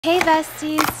Hey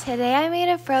besties, today I made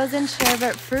a frozen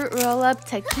sherbet fruit roll-up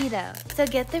taquito. So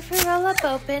get the fruit roll-up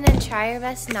open and try your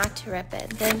best not to rip it.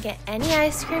 Then get any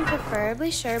ice cream, preferably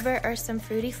sherbet or some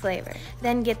fruity flavor.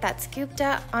 Then get that scooped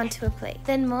out onto a plate.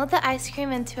 Then mold the ice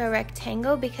cream into a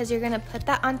rectangle because you're going to put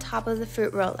that on top of the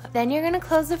fruit roll-up. Then you're going to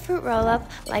close the fruit roll-up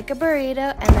like a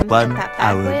burrito and then put that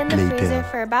bad boy in the freezer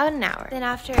for about an hour. Then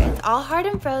after it's all hard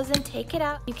and frozen, take it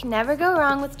out. You can never go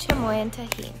wrong with chamoy and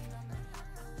tahini.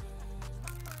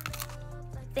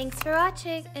 Thanks for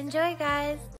watching. Enjoy, guys.